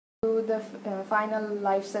To the final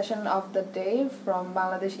live session of the day from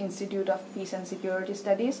Bangladesh Institute of Peace and Security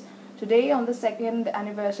Studies. Today, on the second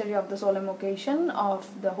anniversary of the solemn occasion of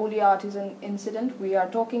the Holy Artisan incident, we are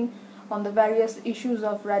talking on the various issues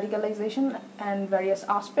of radicalization and various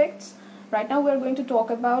aspects. Right now, we are going to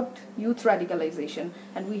talk about youth radicalization,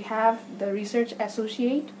 and we have the research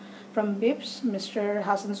associate from BIPSS, Mr.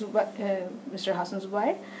 Hassan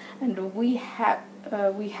Zubair, and we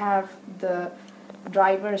have the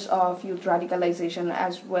drivers of youth radicalization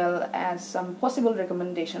as well as some possible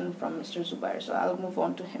recommendation from Mr. Zubair. So I'll move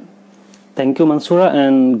on to him. Thank you, Mansoura,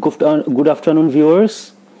 and good afternoon,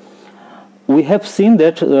 viewers. We have seen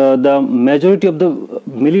that the majority of the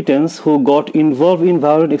militants who got involved in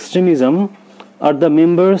violent extremism are the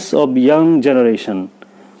members of young generation.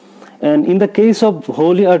 And in the case of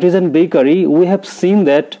Holy Artisan Bakery, we have seen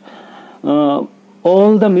that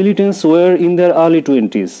all the militants were in their early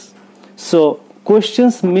 20s. So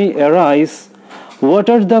questions may arise: what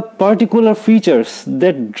are the particular features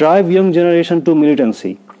that drive young generation to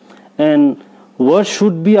militancy, and what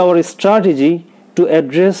should be our strategy to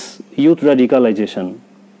address youth radicalization?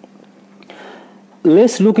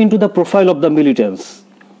 Let's look into the profile of the militants.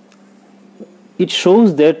 It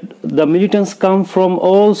shows that the militants come from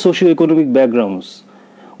all socioeconomic backgrounds.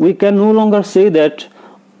 We can no longer say that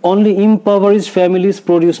only impoverished families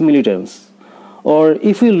produce militants. Or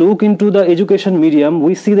if we look into the education medium,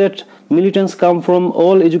 we see that militants come from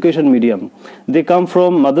all education medium. They come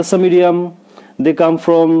from Madrasa medium, they come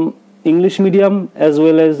from English medium as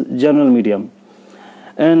well as general medium.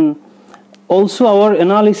 And also our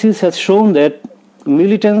analysis has shown that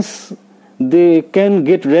militants, they can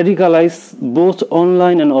get radicalized both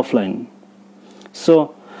online and offline.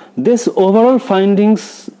 So this overall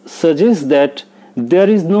findings suggest that there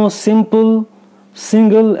is no single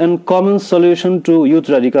and common solution to youth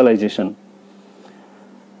radicalization.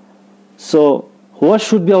 So what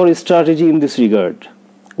should be our strategy in this regard?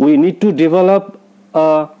 We need to develop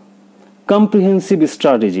a comprehensive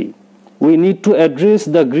strategy. We need to address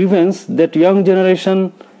the grievance that young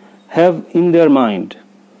generation have in their mind.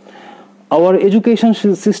 Our education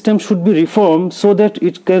system should be reformed so that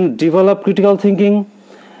it can develop critical thinking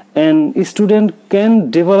and a student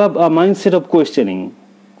can develop a mindset of questioning.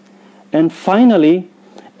 And finally,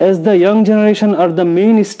 as the young generation are the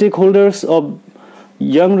main stakeholders of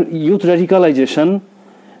youth radicalization,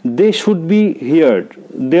 they should be heard,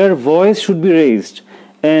 their voice should be raised,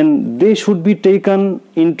 and they should be taken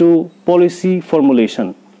into policy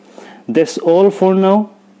formulation. That's all for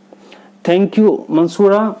now. Thank you,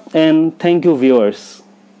 Mansoura, and thank you, viewers.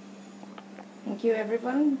 Thank you,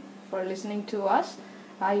 everyone, for listening to us.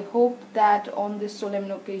 I hope that on this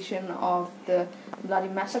solemn occasion of the bloody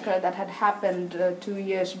massacre that had happened 2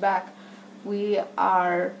 years back, we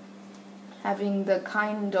are having the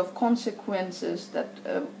kind of consequences that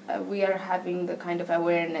we are having, the kind of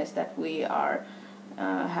awareness that we are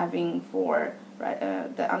having for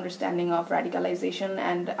the understanding of radicalization.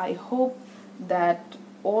 And I hope that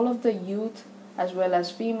all of the youth, as well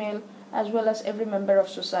as female, as well as every member of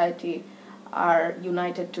society, are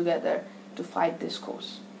united together to fight this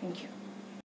cause. Thank you.